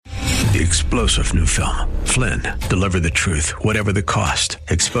The explosive new film, Flynn, deliver the truth, whatever the cost.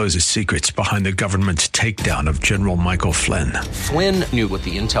 Exposes secrets behind the government's takedown of General Michael Flynn. Flynn knew what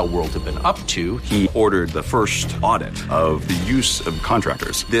the intel world had been up to. He ordered the first audit of the use of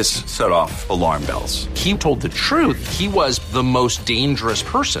contractors. This set off alarm bells. He told the truth. He was the most dangerous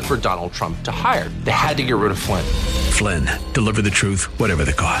person for Donald Trump to hire. They had to get rid of Flynn. Flynn, deliver the truth, whatever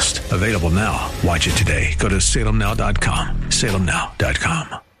the cost. Available now. Watch it today. Go to salemnow.com.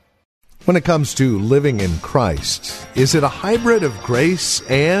 salemnow.com. When it comes to living in Christ, is it a hybrid of grace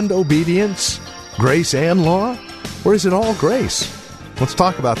and obedience, grace and law, or is it all grace? Let's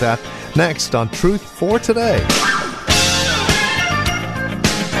talk about that next on Truth for Today.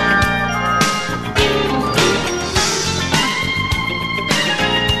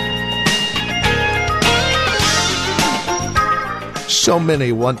 So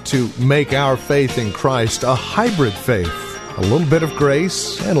many want to make our faith in Christ a hybrid faith. A little bit of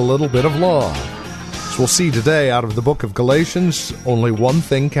grace and a little bit of law. As we'll see today out of the book of Galatians, only one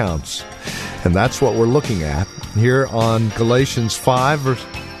thing counts. And that's what we're looking at here on Galatians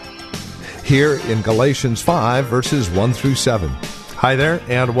 5, here in Galatians 5, verses 1 through 7. Hi there,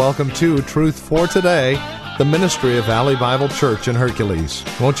 and welcome to Truth for Today, the ministry of Valley Bible Church in Hercules.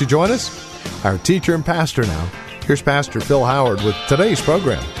 Won't you join us? Our teacher and pastor now. Here's Pastor Phil Howard with today's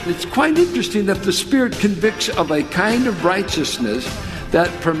program. It's quite interesting that the Spirit convicts of a kind of righteousness that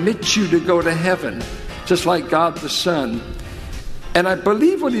permits you to go to heaven, just like God the Son. And I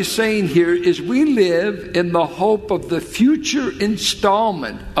believe what he's saying here is we live in the hope of the future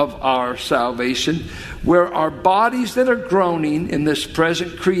installment of our salvation, where our bodies that are groaning in this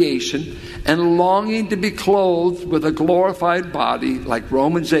present creation and longing to be clothed with a glorified body, like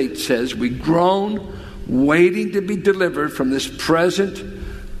Romans 8 says, we groan, waiting to be delivered from this present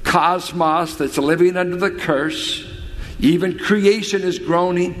cosmos that's living under the curse. Even creation is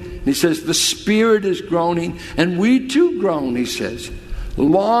groaning. He says the Spirit is groaning, and we too groan, he says,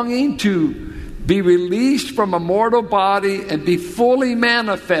 longing to be released from a mortal body and be fully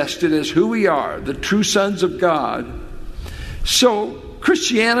manifested as who we are, the true sons of God. So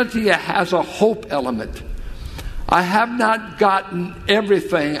Christianity has a hope element. I have not gotten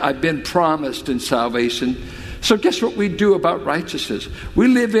everything I've been promised in salvation. So guess what we do about righteousness? We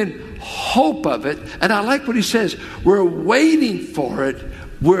live in hope of it. And I like what he says. We're waiting for it.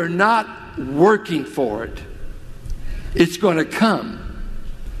 We're not working for it. It's going to come.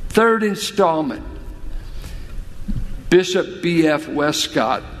 Third installment. Bishop B.F.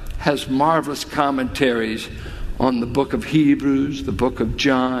 Westcott has marvelous commentaries on the book of Hebrews, the book of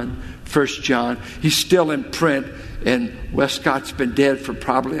John, 1 John. He's still in print, and Westcott's been dead for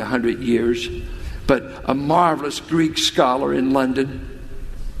probably 100 years, but a marvelous Greek scholar in London.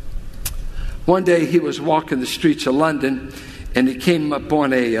 One day he was walking the streets of London, and he came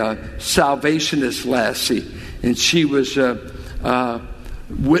upon a Salvationist lassie, and she was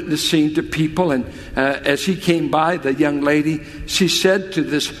witnessing to people, and as he came by, the young lady, she said to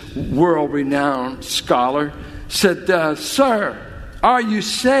this world-renowned scholar, said, "Sir, are you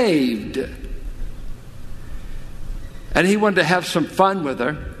saved?" And he wanted to have some fun with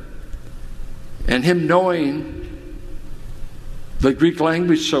her. And him knowing the Greek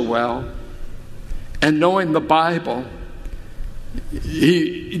language so well and knowing the Bible,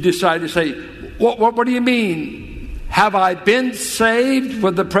 he decided to say, what do you mean? Have I been saved?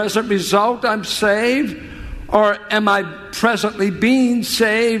 With the present result, I'm saved? Or am I presently being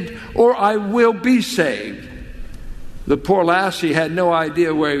saved? Or I will be saved? The poor lassie had no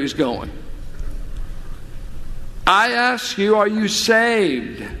idea where he was going. I ask you, are you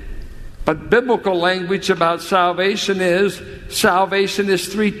saved? But biblical language about salvation is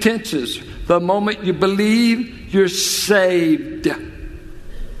three tenses. The moment you believe, you're saved.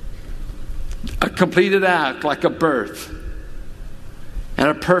 A completed act, like a birth. And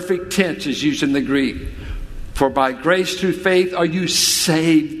a perfect tense is used in the Greek. For by grace through faith are you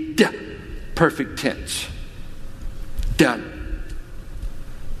saved. Perfect tense. Done.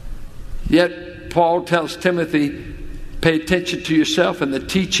 Yet Paul tells Timothy, pay attention to yourself and the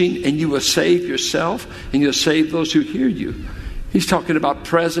teaching, and you will save yourself, and you'll save those who hear you. He's talking about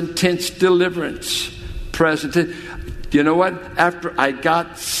present tense deliverance. Present tense. You know what? After I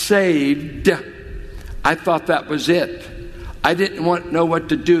got saved, I thought that was it. I didn't know what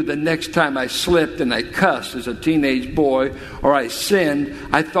to do the next time I slipped and I cussed as a teenage boy, or I sinned.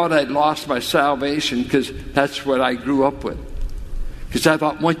 I thought I'd lost my salvation because that's what I grew up with. Because I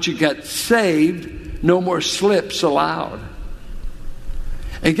thought once you got saved, no more slips allowed.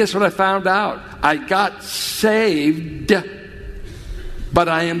 And guess what I found out? I got saved, but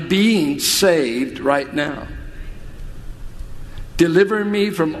I am being saved right now. delivering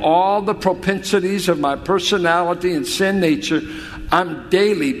me from all the propensities of my personality and sin nature, I'm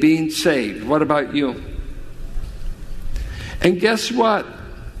daily being saved. What about you? And guess what?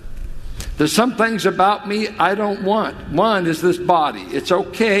 There's some things about me I don't want. One is this body. It's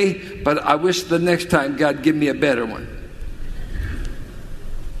okay, but I wish the next time God give me a better one.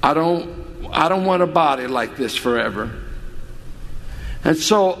 I don't want a body like this forever. And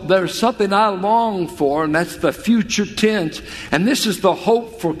so there's something I long for, and that's the future tense. And this is the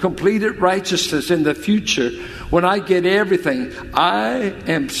hope for completed righteousness in the future when I get everything. I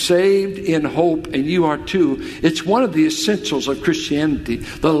am saved in hope, and you are too. It's one of the essentials of Christianity,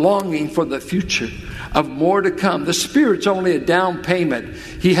 the longing for the future, of more to come. The Spirit's only a down payment.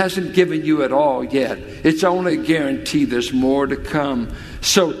 He hasn't given you it all yet. It's only a guarantee there's more to come.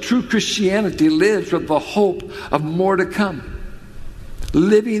 So true Christianity lives with the hope of more to come.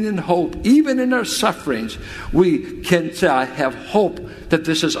 Living in hope, even in our sufferings, we can say, I have hope that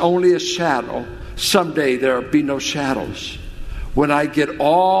this is only a shadow. Someday there will be no shadows. When I get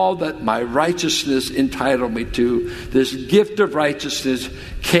all that my righteousness entitled me to, this gift of righteousness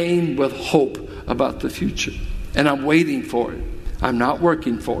came with hope about the future. And I'm waiting for it. I'm not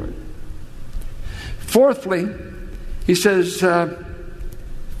working for it. Fourthly, he says,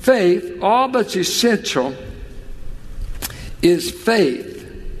 faith, all that's essential is faith.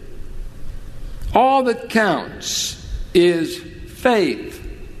 All that counts is faith,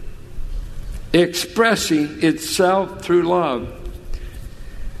 expressing itself through love.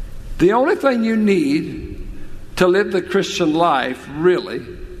 The only thing you need to live the Christian life, really,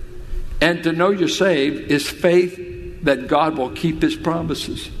 and to know you're saved, is faith that God will keep His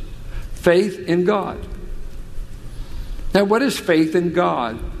promises. Faith in God. Now, what is faith in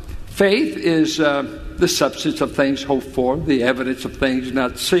God? Faith is the substance of things hoped for, the evidence of things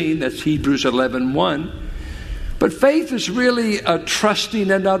not seen. That's Hebrews 11:1. But faith is really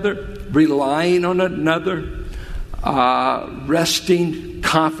trusting another, relying on another, resting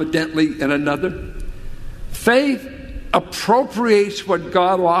confidently in another. Faith appropriates what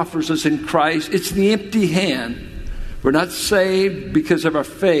God offers us in Christ. It's the empty hand. We're not saved because of our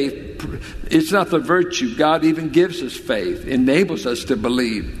faith. It's not the virtue. God even gives us faith, enables us to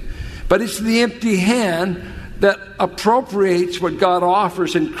believe. But it's the empty hand that appropriates what God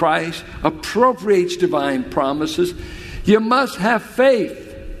offers in Christ, appropriates divine promises. You must have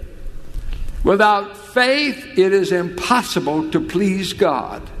faith. Without faith, it is impossible to please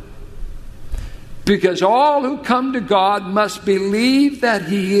God. Because all who come to God must believe that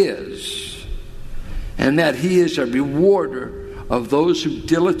He is, and that He is a rewarder of those who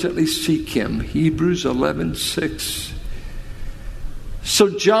diligently seek Him. Hebrews 11:6.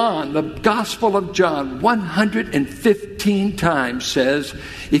 So John, the Gospel of John, 115 times says,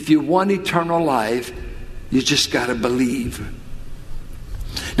 if you want eternal life, you just got to believe.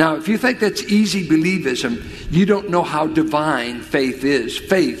 Now, if you think that's easy believism, you don't know how divine faith is.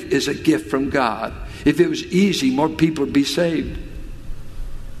 Faith is a gift from God. If it was easy, more people would be saved.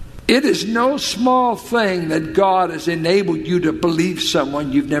 It is no small thing that God has enabled you to believe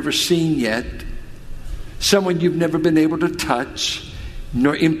someone you've never seen yet, someone you've never been able to touch,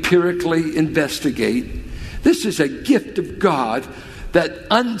 nor empirically investigate. This is a gift of God, that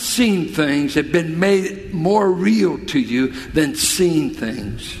unseen things have been made more real to you than seen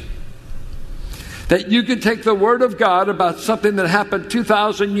things. That you can take the Word of God about something that happened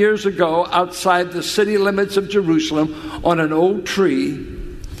 2,000 years ago outside the city limits of Jerusalem on an old tree,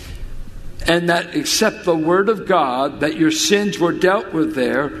 and that accept the Word of God, that your sins were dealt with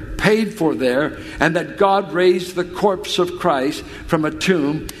there, paid for there, and that God raised the corpse of Christ from a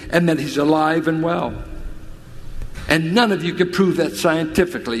tomb, and that He's alive and well. And none of you can prove that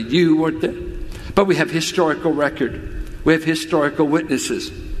scientifically. You weren't there. But we have historical record. We have historical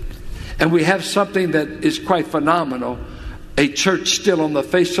witnesses. And we have something that is quite phenomenal. A church still on the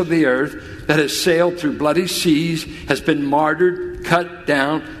face of the earth that has sailed through bloody seas, has been martyred, cut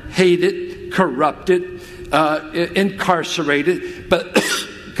down, hated, corrupted, incarcerated. But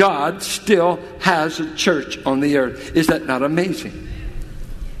God still has a church on the earth. Is that not amazing?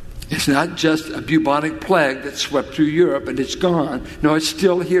 It's not just a bubonic plague that swept through Europe and it's gone. No, it's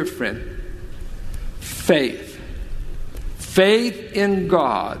still here, friend. Faith. Faith in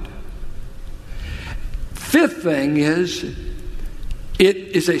God. Fifth thing is, it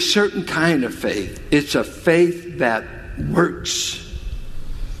is a certain kind of faith. It's a faith that works.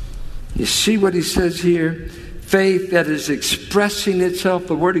 You see what he says here? Faith that is expressing itself.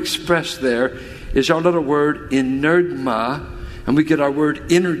 The word express there is our little word energma, and we get our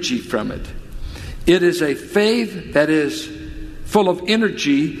word energy from it. It is a faith that is full of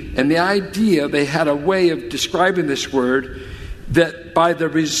energy, and the idea, they had a way of describing this word. that by the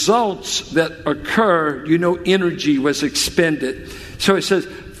results that occur, energy was expended. So it says,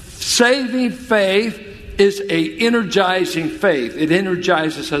 saving faith is a energizing faith. It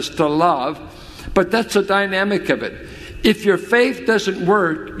energizes us to love, but that's the dynamic of it. If your faith doesn't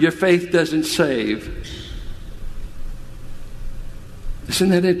work, your faith doesn't save. Isn't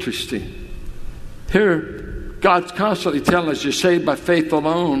that interesting? Here, God's constantly telling us you're saved by faith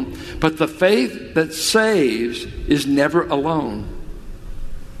alone, but the faith that saves is never alone.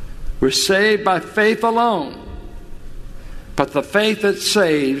 We're saved by faith alone, but the faith that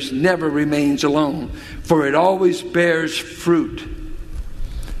saves never remains alone, for it always bears fruit.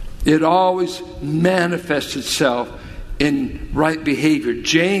 It always manifests itself in right behavior.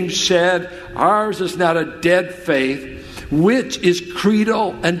 James said, ours is not a dead faith, which is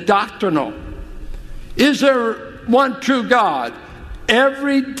creedal and doctrinal. Is there one true God?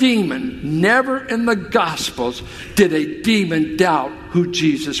 Every demon, never in the Gospels did a demon doubt who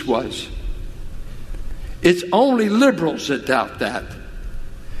Jesus was. It's only liberals that doubt that.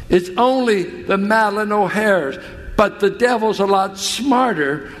 It's only the Madeleine O'Hares. But the devil's a lot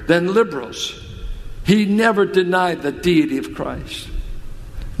smarter than liberals. He never denied the deity of Christ,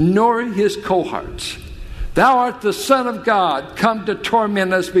 nor his cohorts. Thou art the Son of God, come to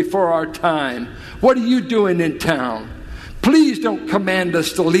torment us before our time. What are you doing in town? Please don't command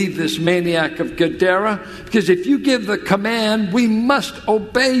us to leave this maniac of Gadara, because if you give the command, we must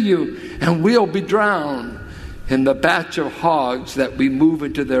obey you, and we'll be drowned in the batch of hogs that we move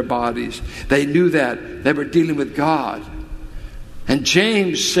into their bodies. They knew that. They were dealing with God. And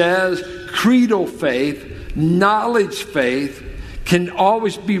James says, creedal faith, knowledge faith, can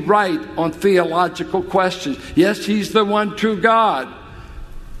always be right on theological questions. Yes, he's the one true God,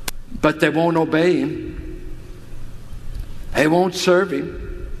 but they won't obey him. They won't serve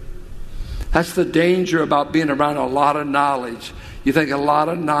him. That's the danger about being around a lot of knowledge. You think a lot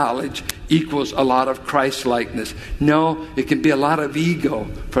of knowledge equals a lot of Christ-likeness. No, it can be a lot of ego,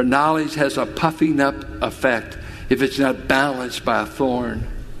 for knowledge has a puffing up effect if it's not balanced by a thorn.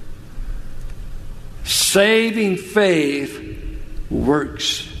 Saving faith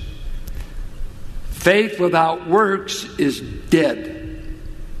works. Faith without works is dead.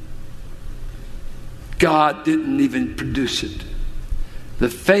 God didn't even produce it. The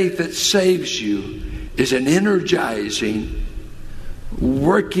faith that saves you is an energizing,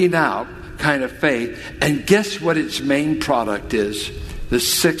 working out kind of faith. And guess what its main product is? The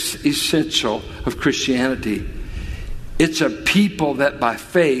sixth essential of Christianity. It's a people that by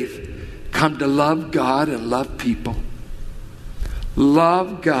faith come to love God and love people.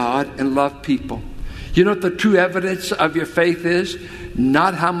 Love God and love people. You know what the true evidence of your faith is?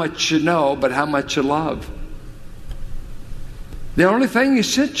 Not how much you know, but how much you love. The only thing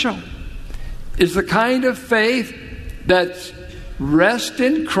essential is the kind of faith that's rest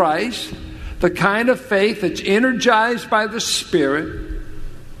in Christ, the kind of faith that's energized by the Spirit,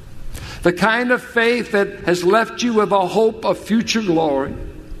 the kind of faith that has left you with a hope of future glory.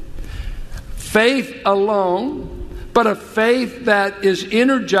 Faith alone, but a faith that is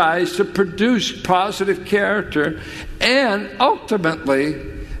energized to produce positive character, and ultimately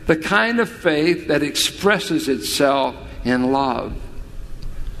the kind of faith that expresses itself in love.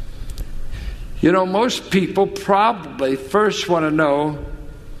 You know, most people probably first want to know,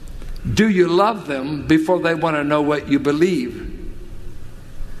 do you love them, before they want to know what you believe.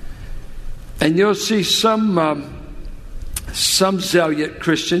 And you'll see some zealot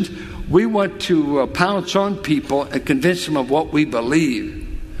Christians, we want to pounce on people and convince them of what we believe.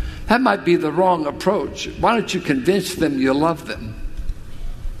 That might be the wrong approach. Why don't you convince them you love them?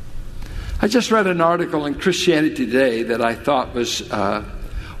 I just read an article in Christianity Today that I thought was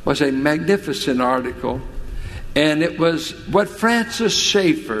a magnificent article. And it was what Francis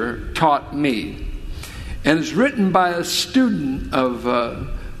Schaeffer taught me. And it's written by a student of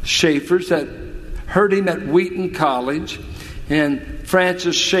Schaeffer's that heard him at Wheaton College. And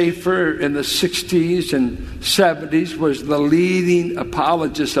Francis Schaeffer in the 60s and 70s was the leading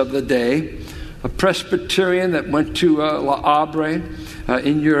apologist of the day, a Presbyterian that went to La Havre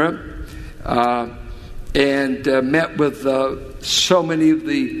in Europe and met with so many of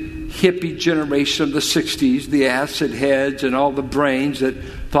the hippie generation of the 60s, the acid heads and all the brains that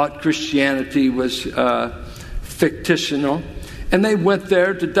thought Christianity was fictional. And they went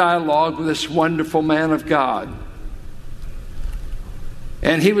there to dialogue with this wonderful man of God.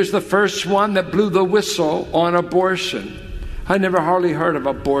 And he was the first one that blew the whistle on abortion. I never hardly heard of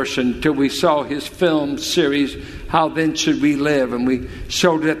abortion until we saw his film series, How Then Should We Live? And we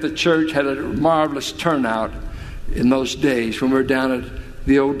showed it at the church, had a marvelous turnout in those days when we were down at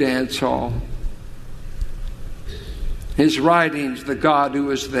the old dance hall. His writings, the God who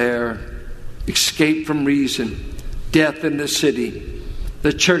was there, escape from reason, death in the city,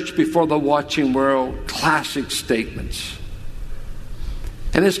 the church before the watching world, classic statements.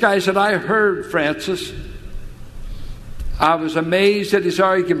 And this guy said, I heard Francis. I was amazed at his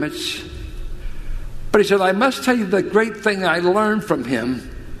arguments. But he said, I must tell you the great thing I learned from him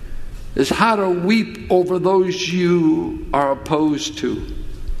is how to weep over those you are opposed to.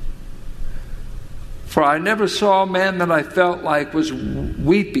 For I never saw a man that I felt like was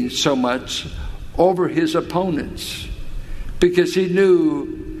weeping so much over his opponents, because he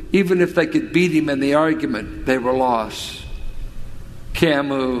knew even if they could beat him in the argument, they were lost.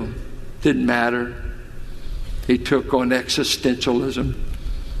 Camus didn't matter. He took on existentialism,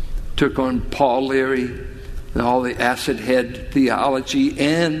 took on Paul Leary, and all the acid head theology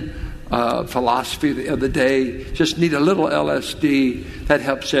and philosophy of the day. Just need a little LSD. That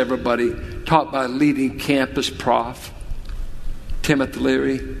helps everybody. Taught by a leading campus prof, Timothy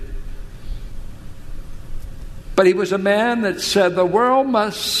Leary. But he was a man that said the world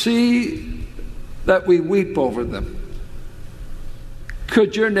must see that we weep over them.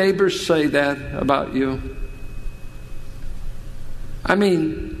 Could your neighbors say that about you? I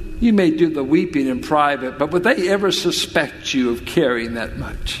mean, you may do the weeping in private, but would they ever suspect you of caring that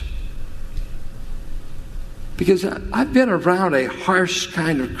much? Because I've been around a harsh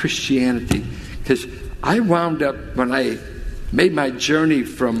kind of Christianity. Because I wound up, when I made my journey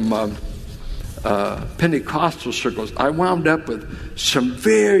from Pentecostal circles, I wound up with some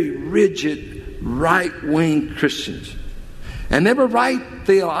very rigid, right-wing Christians. And they were right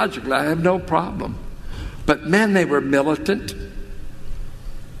theologically. I have no problem. But man, they were militant.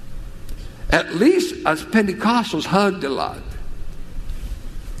 At least us Pentecostals hugged a lot.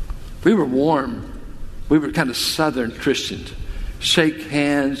 We were warm. We were kind of Southern Christians. Shake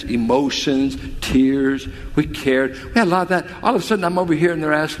hands, emotions, tears. We cared. We had a lot of that. All of a sudden, I'm over here and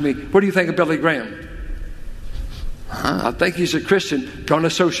they're asking me, what do you think of Billy Graham? I think he's a Christian. Don't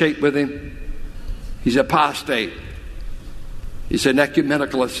associate with him. He's apostate. He's an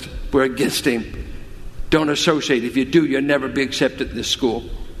ecumenicalist. We're against him. Don't associate. If you do, you'll never be accepted in this school.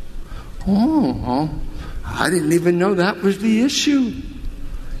 Oh, I didn't even know that was the issue.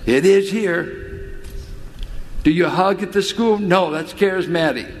 It is here. Do you hug at the school? No, that's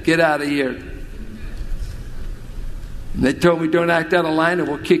charismatic. Get out of here. And they told me, don't act out of line and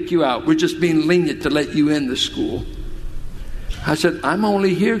we'll kick you out. We're just being lenient to let you in the school. I said, I'm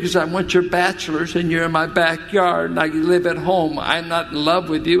only here because I want your bachelor's and you're in my backyard and I live at home. I'm not in love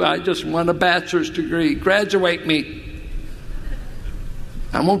with you. I just want a bachelor's degree. Graduate me.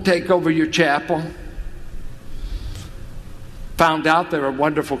 I won't take over your chapel. Found out they were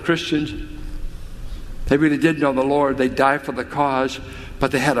wonderful Christians. They really did know the Lord. They died for the cause.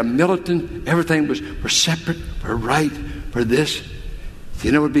 But they had a militant, everything was, we're separate, we're right, we're this.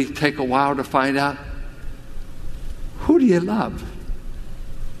 You know, it would take a while to find out. Who do you love?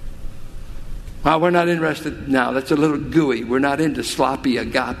 Well, we're not interested now. That's a little gooey. We're not into sloppy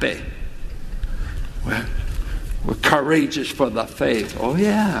agape. We're courageous for the faith. Oh,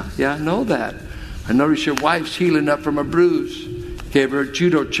 yeah, I know that. I noticed your wife's healing up from a bruise. Gave her a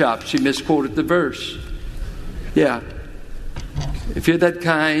judo chop. She misquoted the verse. Yeah. If you're that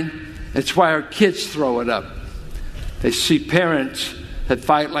kind, that's why our kids throw it up. They see parents that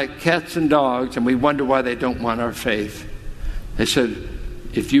fight like cats and dogs, and we wonder why they don't want our faith. They said,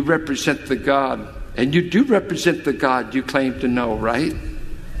 if you represent the God, and you do represent the God you claim to know, right?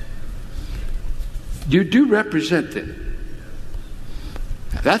 You do represent Him.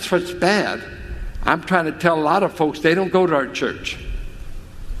 That's what's bad. I'm trying to tell a lot of folks they don't go to our church.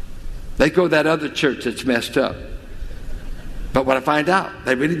 They go to that other church that's messed up. But when I find out,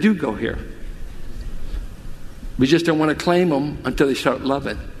 they really do go here. We just don't want to claim them until they start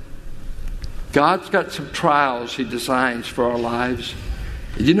loving. God's got some trials He designs for our lives.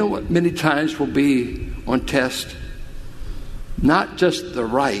 And you know what many times will be on test? Not just the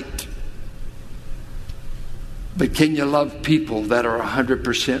right, but can you love people that are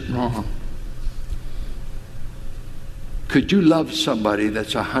 100% wrong? Could you love somebody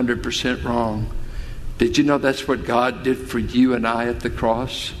that's 100% wrong? Did you know that's what God did for you and I at the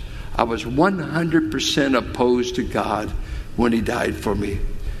cross? I was 100% opposed to God when He died for me.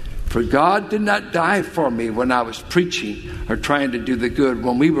 For God did not die for me when I was preaching or trying to do the good.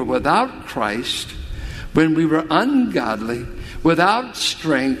 When we were without Christ, when we were ungodly, without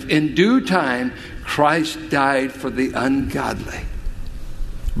strength, in due time, Christ died for the ungodly.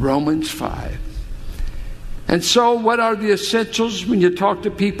 Romans 5. And so what are the essentials when you talk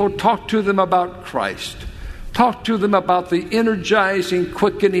to people? Talk to them about Christ. Talk to them about the energizing,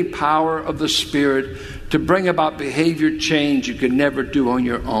 quickening power of the Spirit. to bring about behavior change you could never do on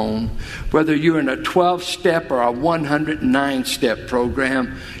your own. Whether you're in a 12-step or a 109-step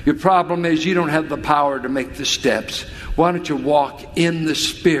program, your problem is you don't have the power to make the steps. Why don't you walk in the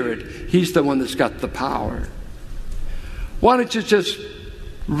Spirit? He's the one that's got the power. Why don't you just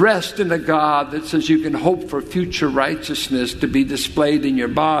rest in a God that says you can hope for future righteousness to be displayed in your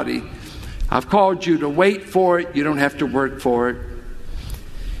body? I've called you to wait for it. You don't have to work for it.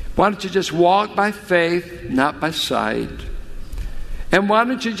 Why don't you just walk by faith, not by sight? And why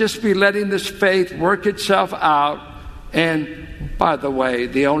don't you just be letting this faith work itself out? And by the way,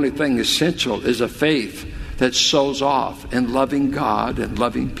 the only thing essential is a faith that shows off in loving God and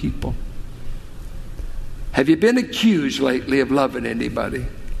loving people. Have you been accused lately of loving anybody?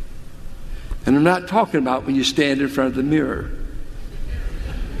 And I'm not talking about when you stand in front of the mirror.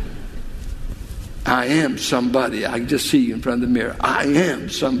 I am somebody. I can just see you in front of the mirror. I am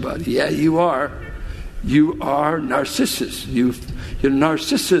somebody. Yeah, you are. You are Narcissus.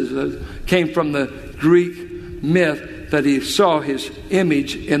 Narcissus came from the Greek myth that he saw his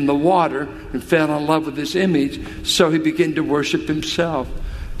image in the water and fell in love with his image, so he began to worship himself.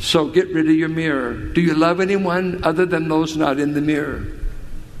 So get rid of your mirror. Do you love anyone other than those not in the mirror?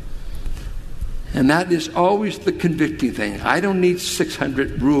 And that is always the convicting thing. I don't need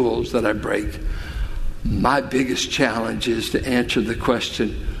 600 rules that I break. My biggest challenge is to answer the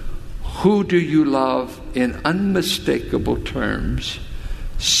question, who do you love in unmistakable terms,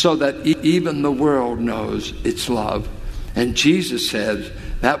 so that even the world knows it's love? And Jesus said,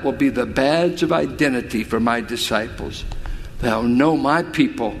 that will be the badge of identity for my disciples. They'll know my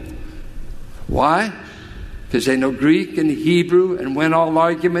people. Why? Because they know Greek and Hebrew and win all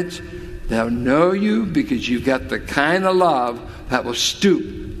arguments. They'll know you because you've got the kind of love that will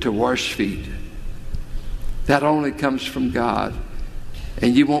stoop to wash feet. That only comes from God.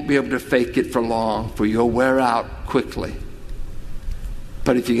 And you won't be able to fake it for long, for you'll wear out quickly.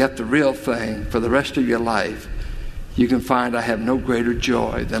 But if you got the real thing for the rest of your life, you can find I have no greater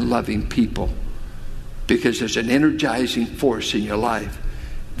joy than loving people, because there's an energizing force in your life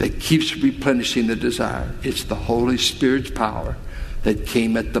that keeps replenishing the desire. It's the Holy Spirit's power that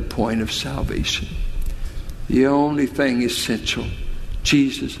came at the point of salvation. The only thing essential,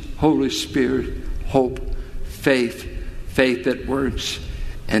 Jesus, Holy Spirit, hope, faith that works,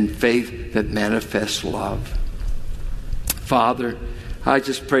 and faith that manifests love. Father, I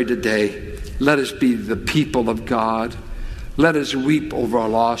just pray today, let us be the people of God. Let us weep over a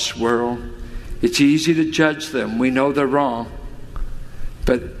lost world. It's easy to judge them. We know they're wrong.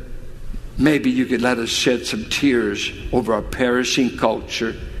 But maybe you could let us shed some tears over a perishing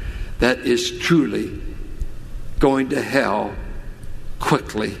culture that is truly going to hell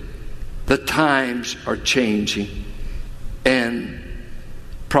quickly. The times are changing, and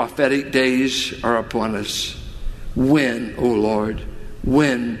prophetic days are upon us. When, O Lord,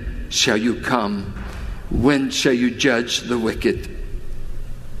 when shall you come? When shall you judge the wicked?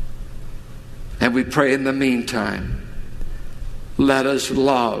 And we pray in the meantime, let us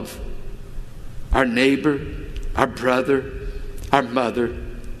love our neighbor, our brother, our mother,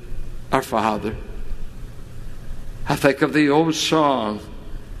 our father. I think of the old song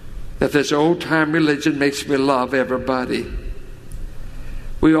that this old-time religion makes me love everybody.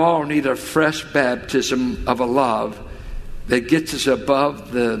 We all need a fresh baptism of a love that gets us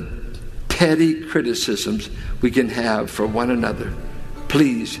above the petty criticisms we can have for one another.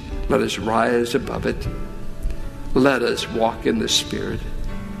 Please, let us rise above it. Let us walk in the Spirit.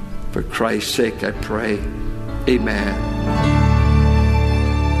 For Christ's sake, I pray. Amen.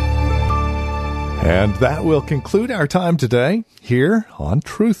 And that will conclude our time today here on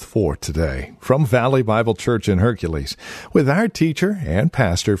Truth for Today from Valley Bible Church in Hercules with our teacher and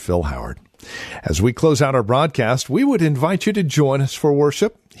pastor, Phil Howard. As we close out our broadcast, we would invite you to join us for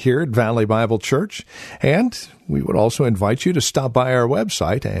worship here at Valley Bible Church, and we would also invite you to stop by our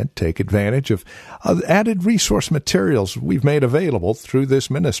website and take advantage of added resource materials we've made available through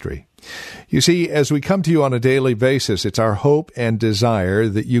this ministry. You see, as we come to you on a daily basis, it's our hope and desire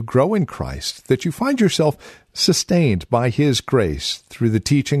that you grow in Christ, that you find yourself sustained by His grace through the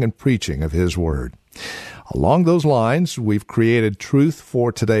teaching and preaching of His Word. Along those lines, we've created Truth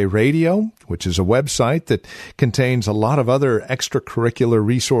for Today Radio, which is a website that contains a lot of other extracurricular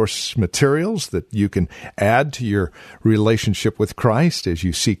resource materials that you can add to your relationship with Christ as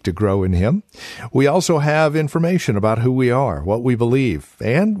you seek to grow in Him. We also have information about who we are, what we believe,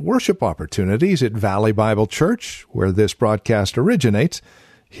 and worship opportunities at Valley Bible Church, where this broadcast originates,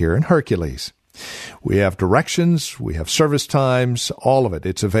 here in Hercules. We have directions, we have service times, all of it.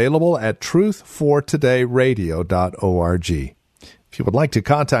 It's available at truthfortodayradio.org. If you would like to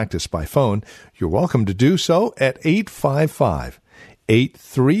contact us by phone, you're welcome to do so at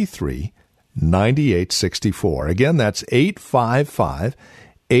 855-833-9864. Again, that's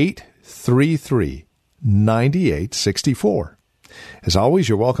 855-833-9864. As always,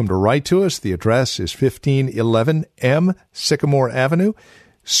 you're welcome to write to us. The address is 1511 M Sycamore Avenue,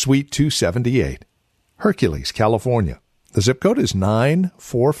 Suite 278, Hercules, California. The zip code is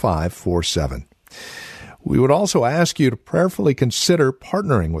 94547. We would also ask you to prayerfully consider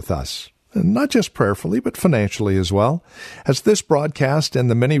partnering with us, and not just prayerfully, but financially as well, as this broadcast and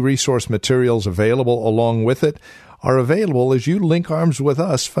the many resource materials available along with it are available as you link arms with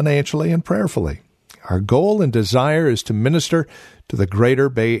us financially and prayerfully. Our goal and desire is to minister to the greater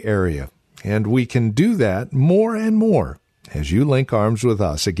Bay Area, and we can do that more and more as you link arms with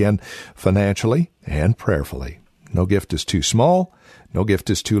us, again, financially and prayerfully. No gift is too small. No gift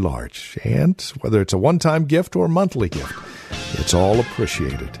is too large. And whether it's a one-time gift or monthly gift, it's all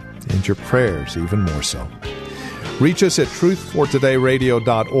appreciated, and your prayers even more so. Reach us at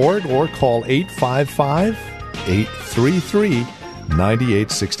truthfortodayradio.org or call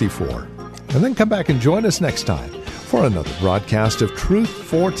 855-833-9864. And then come back and join us next time for another broadcast of Truth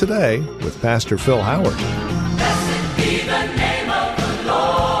for Today with Pastor Phil Howard. Blessed be the name of the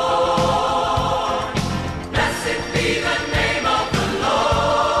Lord. Blessed be the name of the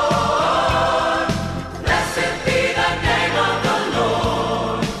Lord. Blessed be the name of the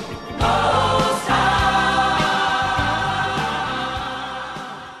Lord Most High.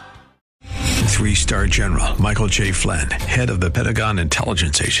 3-star General Michael J. Flynn, head of the Pentagon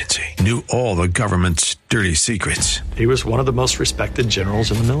Intelligence Agency, knew all the government's dirty secrets. He was one of the most respected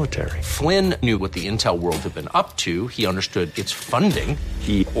generals in the military. Flynn knew what the intel world had been up to. He understood its funding.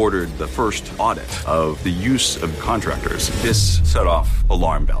 He ordered the first audit of the use of contractors. This set off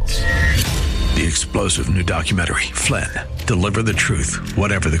alarm bells. The explosive new documentary, Flynn, Deliver the Truth,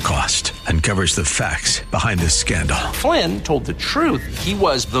 Whatever the Cost, uncovers the facts behind this scandal. Flynn told the truth. He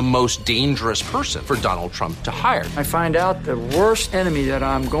was the most dangerous person for Donald Trump to hire. I find out the worst enemy that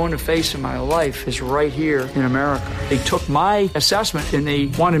I'm going to face in my life is right here in America. They took my assessment and they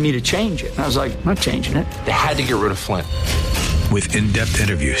wanted me to change it. And I was like, I'm not changing it. They had to get rid of Flynn. With in-depth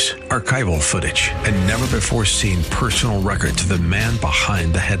interviews, archival footage, and never-before-seen personal records of the man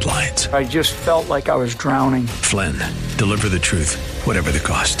behind the headlines. I just felt like I was drowning. Flynn, Deliver the Truth, Whatever the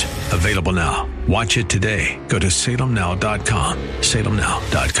Cost. Available now. Watch it today. Go to salemnow.com.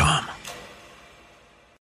 salemnow.com.